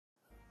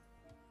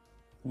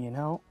You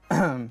know,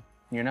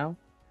 you know,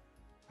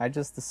 I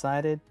just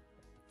decided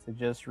to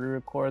just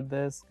re-record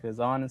this because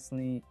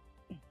honestly,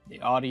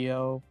 the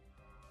audio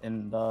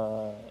and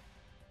the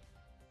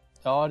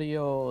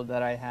audio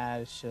that I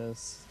had is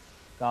just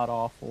god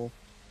awful.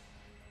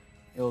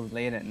 It was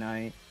late at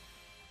night.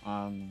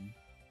 I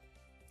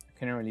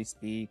couldn't really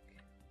speak.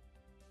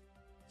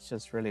 It's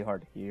just really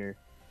hard to hear.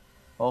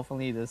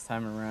 Hopefully this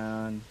time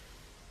around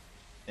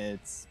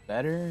it's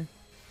better.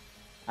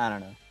 I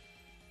don't know.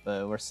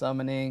 But we're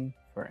summoning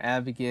for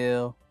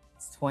Abigail.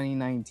 It's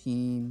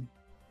 2019.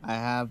 I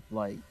have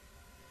like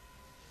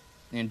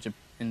in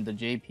the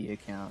JP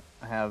account,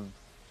 I have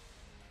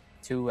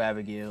 2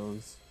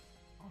 Abigails,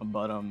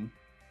 but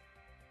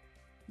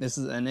this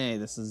is NA.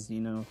 This is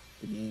the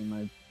game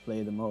I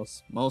play the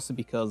most, mostly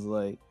because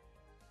like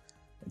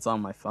it's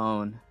on my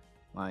phone.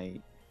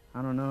 Like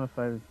I don't know if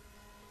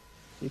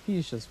JP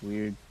is just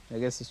weird. I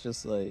guess it's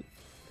just like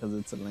because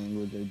it's a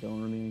language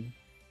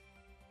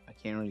I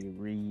can't really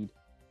read.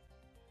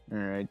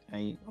 Or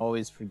I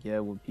always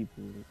forget what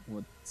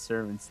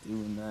servants do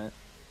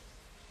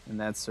in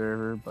that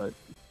server, but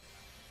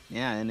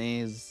yeah,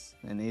 NA's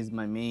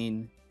my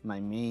main.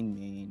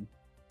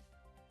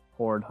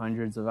 Poured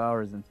hundreds of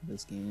hours into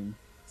this game,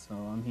 so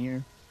I'm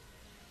here.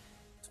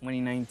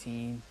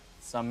 2019,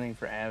 summoning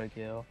for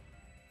Abigail.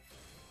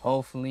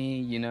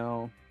 Hopefully,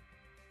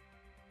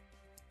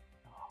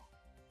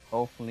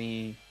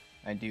 hopefully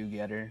I do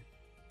get her.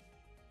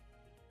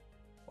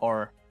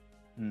 Or,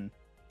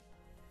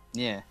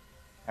 yeah,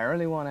 I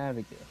really want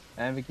Abigail.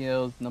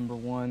 Abigail's number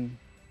 1.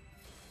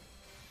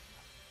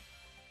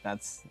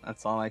 That's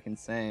all I can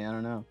say. I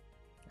don't know.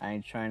 I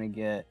ain't trying to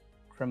get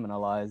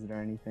criminalized or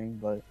anything,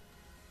 but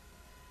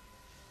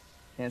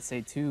can't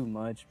say too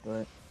much.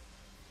 But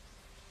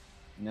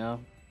it's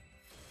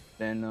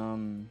been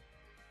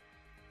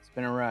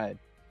a ride.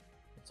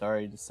 It's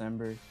already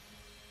December.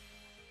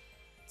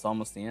 It's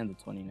almost the end of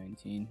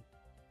 2019.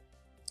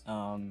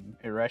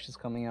 Iresh is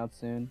coming out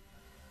soon,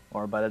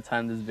 or by the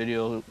time this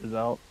video is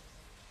out,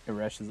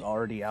 Iresh is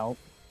already out.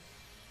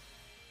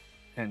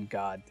 And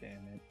god damn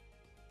it,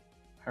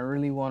 I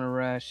really want to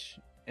rush.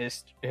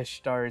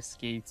 Ishtar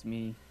escaped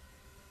me.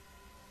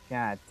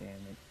 God damn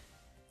it.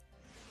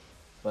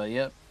 But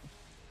yep.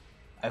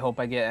 I hope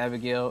I get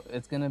Abigail.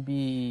 It's gonna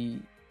be,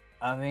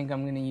 I think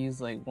I'm gonna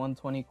use like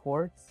 120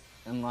 quartz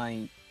and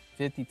like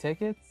 50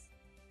 tickets.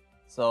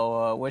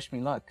 So wish me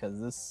luck, cause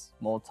this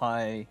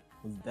multi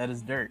was dead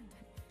as dirt.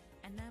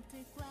 An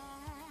empty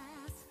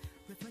glass,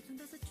 reflecting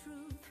there's a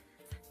truth.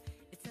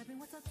 It's every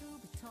what's up to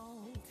be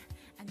told.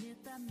 I need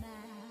the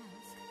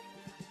mask.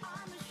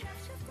 I'm a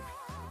shapeshifter,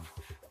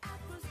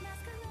 apples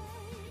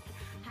masquerade,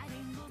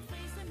 hiding both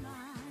face and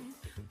mind,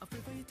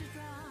 afraid for you to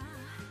draw.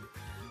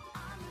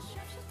 I'm a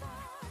shapeshifter,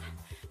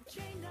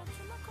 chained up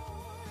to my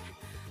core,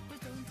 but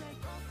don't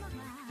take off my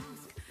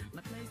mask,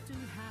 my place to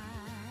hide.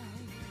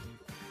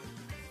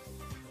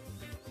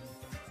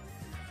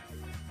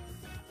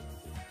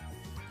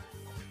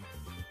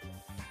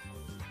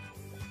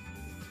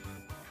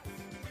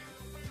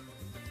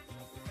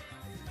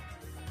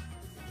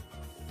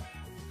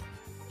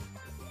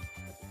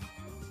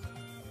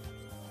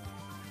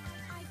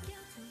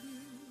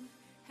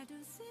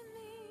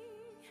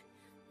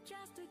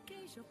 Just a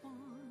cage of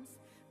bones,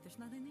 there's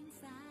nothing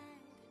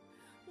inside.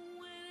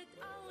 When it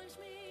always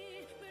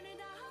me, burning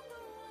down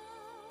the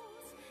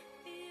walls,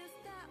 is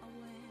there a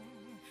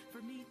way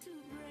for me to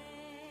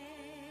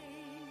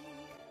break?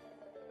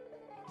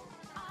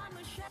 I'm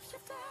a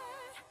shapeshifter,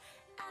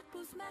 at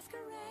Boo's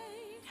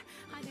masquerade,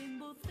 hiding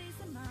both face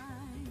and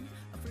mind,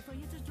 afraid for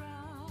you to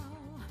draw.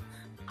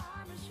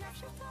 I'm a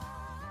shapeshifter,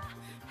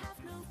 have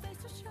no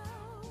face to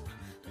show,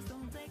 please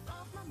don't take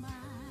off my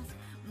mask,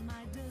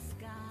 my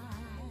disguise.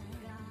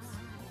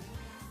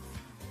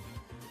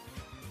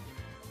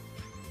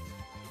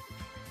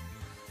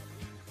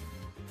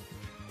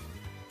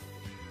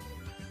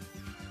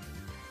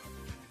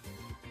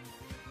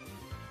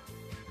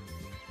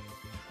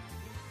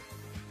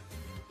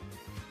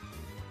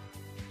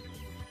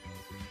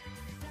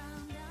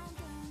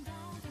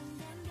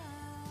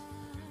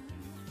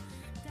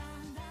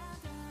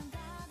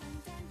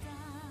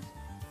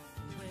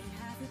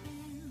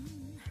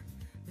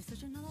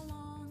 All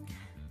along,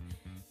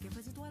 give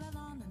us what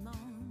along and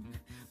long,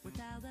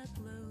 without a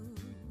clue,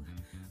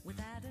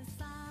 without a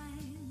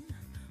sign,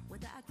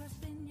 without a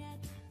grasping yet.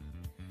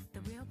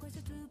 The real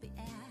question to be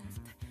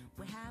asked: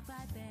 where have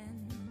I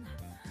been?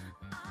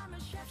 I'm a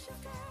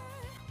shapeshifter,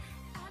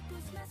 at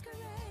this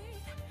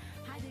masquerade,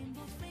 hiding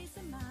both face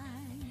and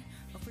mind,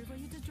 afraid for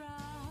you to draw.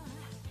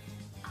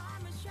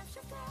 I'm a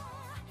shapeshifter,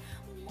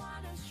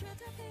 what a should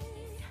I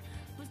be?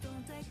 Please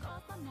don't take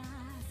off my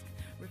mask,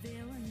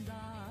 revealing dark.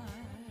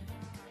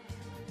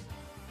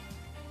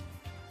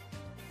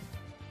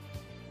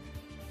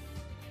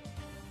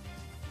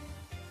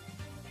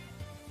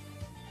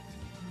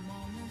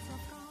 Moments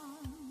are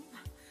gone,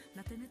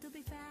 nothing to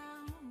be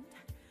found.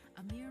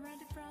 A mirror in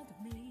front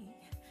of me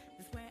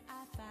is where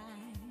I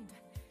find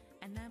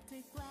an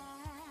empty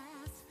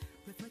glass,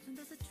 reflecting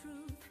there's a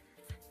truth.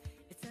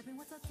 It's every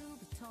what's up to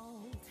be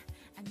told.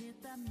 I need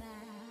the mask.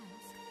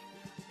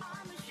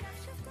 I'm a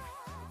shapeshifter.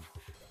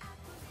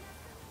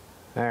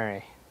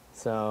 Alright,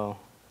 so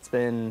it's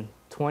been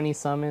 20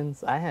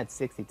 summons. I had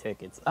 60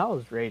 tickets. I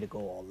was ready to go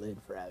all in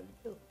for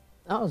Abigail.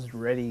 I was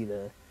ready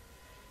to,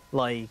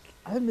 like,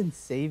 I've been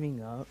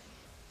saving up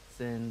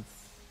since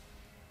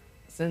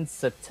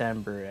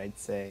September, I'd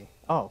say.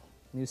 Oh,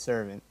 new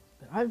servant.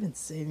 I've been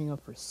saving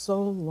up for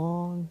so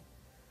long.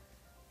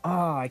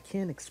 Oh, I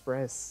can't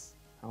express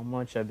how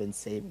much I've been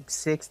saving.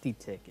 60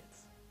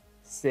 tickets.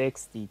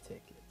 60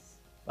 tickets.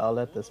 I'll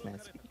let this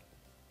man speak.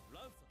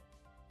 ランサ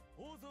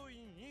ー宝蔵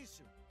院飲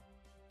酒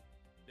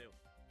では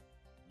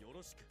よ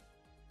ろしく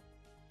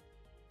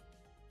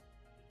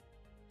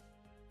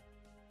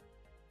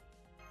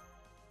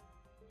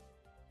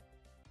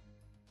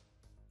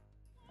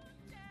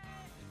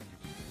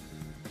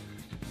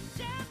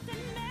Just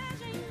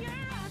imagine you're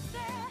out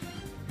there,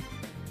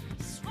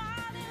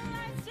 swatting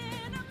lights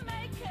in a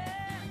maker.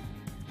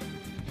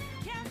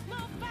 Can't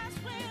move fast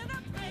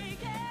without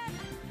breaking.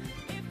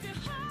 If you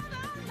hold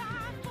on,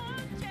 life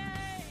will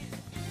change.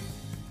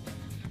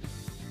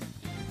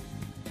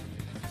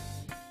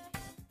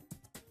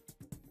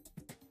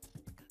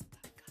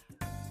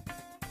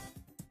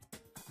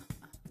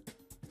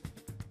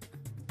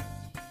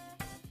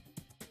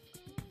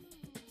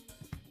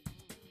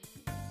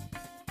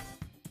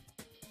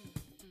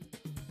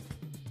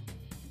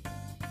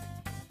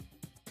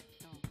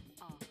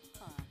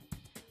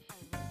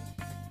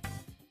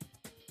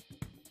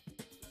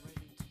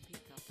 Ready to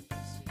pick up the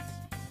pieces.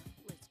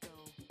 Let's go,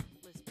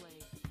 let's play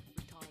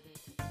retarded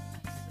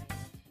and say,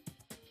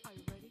 are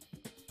you ready?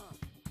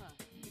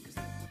 Because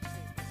they would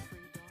say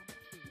freedom.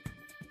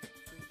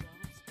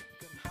 Freedoms,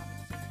 gonna have it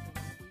safe the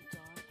way we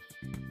done.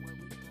 Where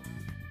we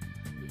done.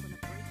 We're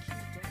gonna break you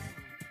down.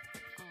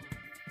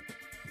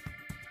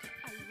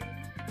 Are you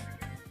ready?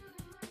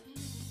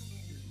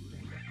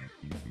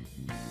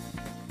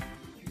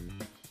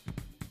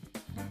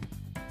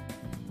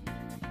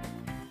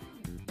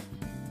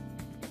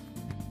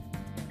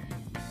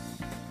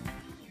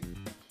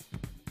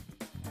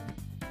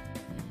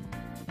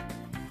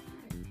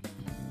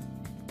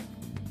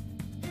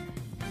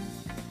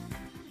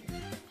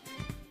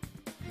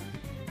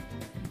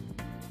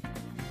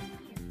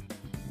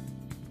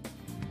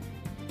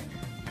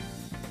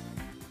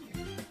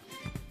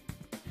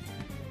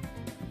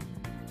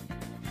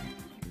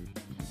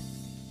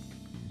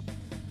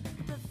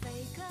 The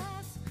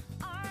fakers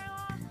are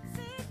all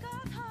sick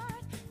at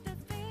heart. The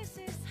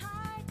faces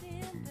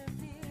hiding their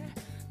fear.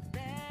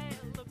 They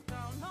look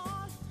down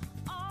on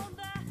all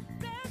the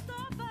rest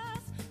of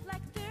us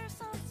like they're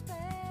some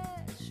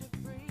special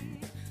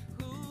breed.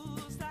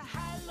 Who's the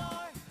high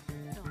lord?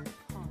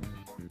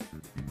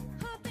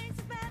 Who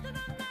thinks better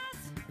than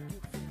us? You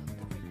feel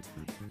the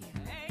riptide,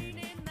 yeah. Ain't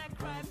in that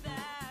crime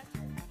that I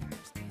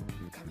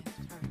understand coming to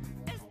turn.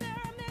 Is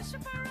there a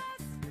mission for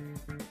us?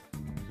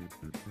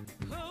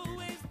 Who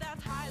is that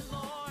high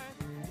lord?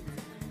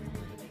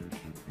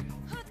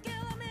 Who'd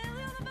kill a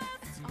million of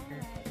us?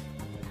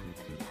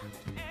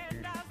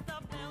 And as the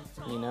bell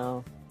tolls, You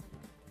know,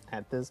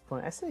 at this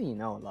point, I say you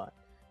know a lot,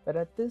 but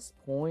at this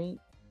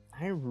point,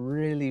 I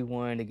really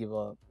wanted to give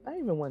up. I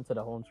even went to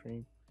the home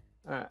stream.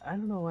 I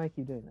don't know why I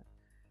keep doing that,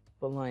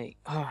 but like,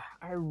 I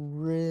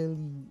really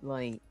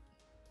like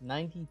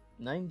 90.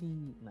 I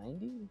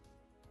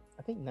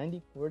think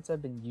 90 chords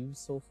have been used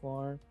so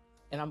far,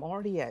 and I'm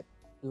already at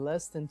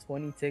less than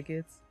 20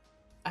 tickets.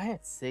 I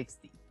had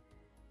 60,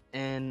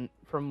 and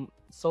from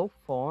so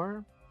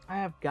far, I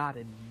have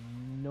gotten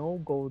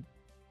no gold.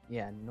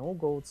 Yeah, no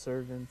gold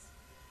servants.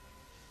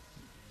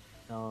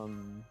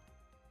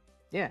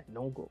 Yeah,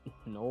 no gold,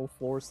 no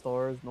 4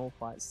 stars, no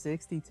 5.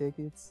 60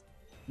 tickets,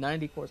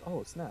 90 cores.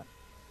 Oh snap!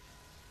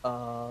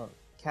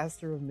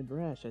 Caster of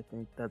Midrash, I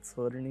think that's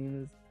what her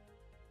name is.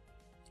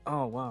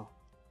 Oh wow,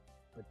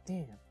 but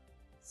damn,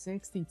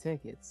 60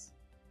 tickets.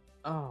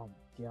 Oh my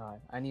god,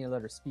 I need to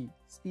let her speak.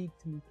 Speak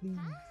to me, please.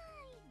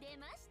 出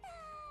ました。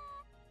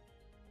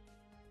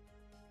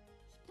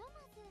ひとま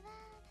ずは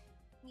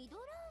ミド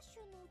ラーシ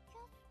ュのキ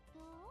ャスト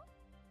と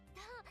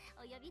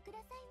お呼びくだ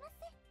さいませ。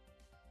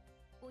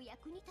お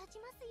役に立ち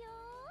ますよ。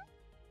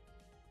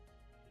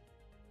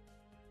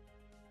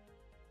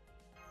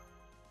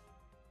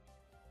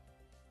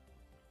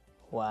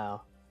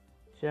Wow,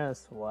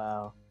 just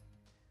wow.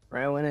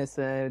 Right when I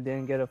said I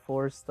didn't get a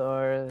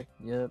 4-star,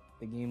 yep,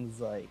 the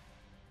game's like,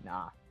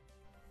 nah,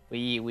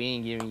 we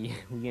ain't giving you.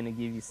 We're gonna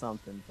give you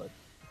something, but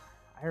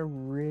I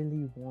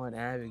really want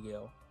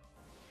Abigail.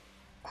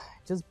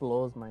 It just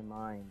blows my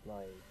mind.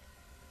 Like,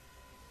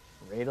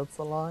 Raid Up's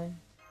a lie?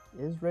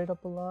 Is Raid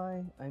Up a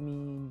lie? I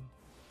mean,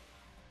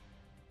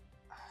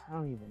 I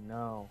don't even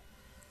know.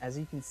 As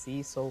you can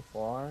see so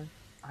far,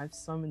 I've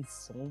summoned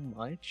so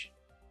much.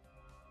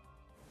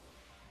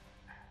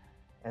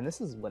 And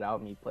this is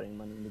without me putting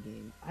money in the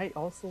game. I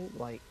also,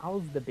 like, I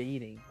was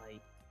debating,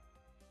 like,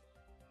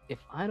 if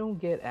I don't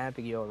get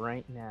Abigail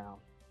right now,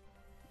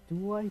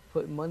 do I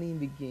put money in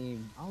the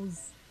game?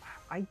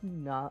 I do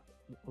not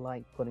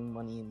like putting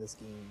money in this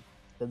game.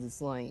 Because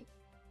it's like,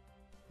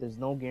 there's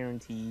no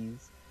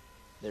guarantees.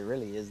 there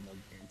really is no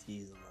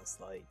guarantees unless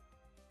like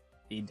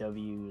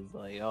DW is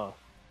like, oh,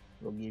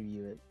 we'll give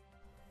you it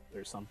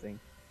or something.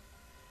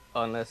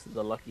 Unless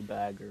the lucky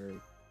bag or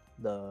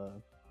the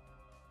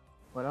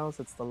what else?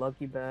 It's the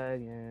lucky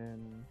bag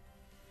and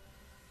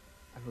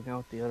I forgot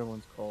what the other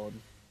one's called.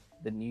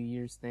 The New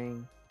Year's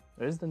thing.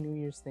 Or is the New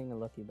Year's thing a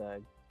lucky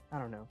bag? I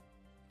don't know.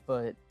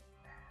 But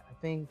I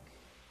think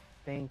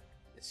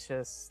it's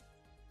just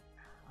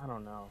I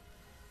don't know.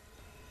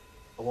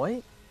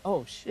 What?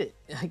 Oh shit.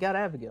 I got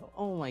Abigail.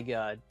 Oh my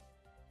god.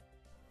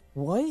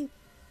 What?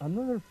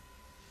 Another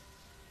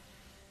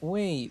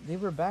Wait, they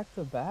were back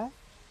to back?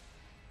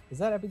 Is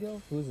that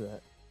Abigail? Who's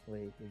that?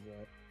 Wait, who's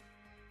that?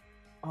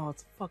 Oh,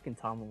 it's fucking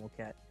Tom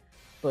Cat.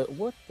 But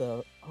what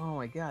the? Oh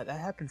my god, that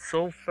happened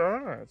so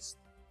fast.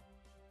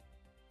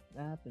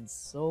 That happened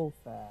so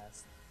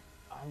fast.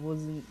 I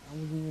wasn't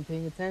even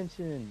paying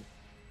attention.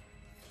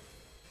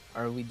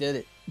 Or we did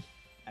it.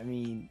 I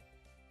mean,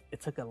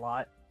 it took a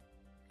lot.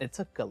 It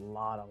took a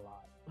lot.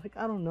 Like,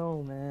 I don't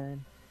know,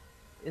 man.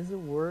 Is it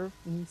worth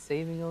me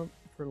saving up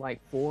for like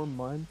 4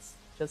 months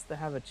just to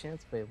have a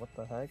chance? Wait, what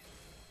the heck?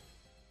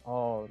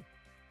 Oh,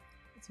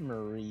 it's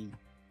Marie.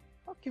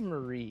 Fucking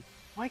Marie.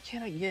 Why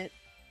can't I give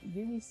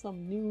me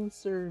some new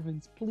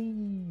servants,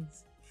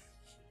 please?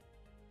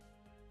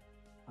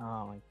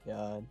 Oh my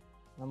god.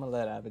 I'm gonna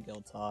let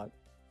Abigail talk.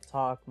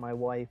 Talk, my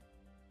wife.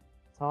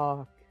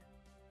 Talk.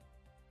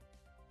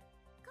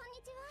 こんに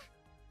ちは。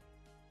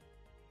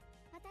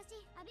私、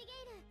アビゲ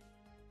イル。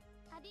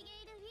アビゲ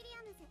イル・ウィリ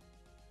アムズ。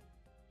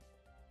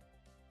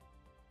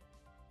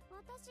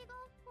私が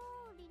フ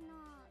ォーリナー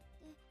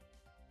で、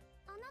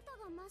あなた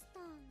がマスタ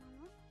ーな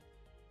の？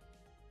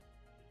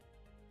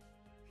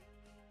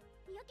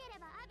よけれ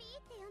ばアビー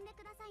って呼んで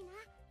くださいな。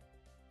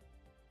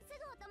す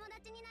ぐお友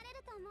達になれ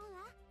ると思う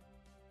わ。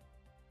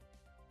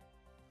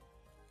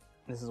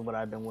This is what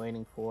I've been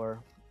waiting for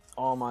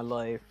all my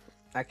life.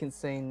 I can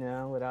say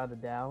now without a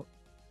doubt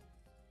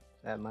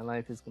that my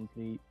life is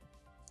complete.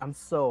 I'm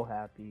so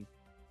happy.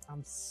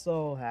 I'm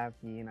so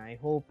happy, and I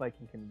hope I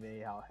can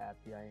convey how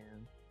happy I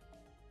am.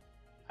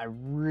 I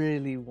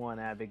really want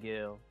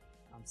Abigail.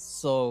 I'm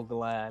so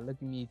glad. Look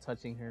at me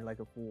touching her like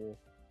a fool.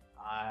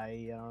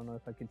 I don't know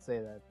if I could say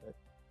that, but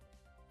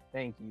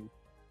thank you.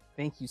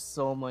 Thank you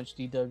so much,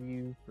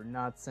 DW, for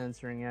not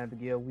censoring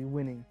Abigail. We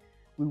winning.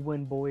 We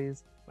win,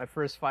 boys. My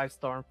first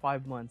 5-star in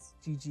 5 months.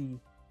 GG.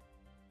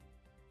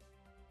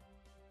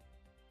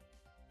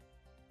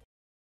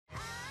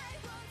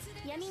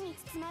 闇に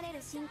包まれ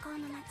る信仰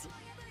の街、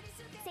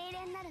清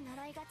廉なる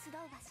呪いが集う場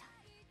所。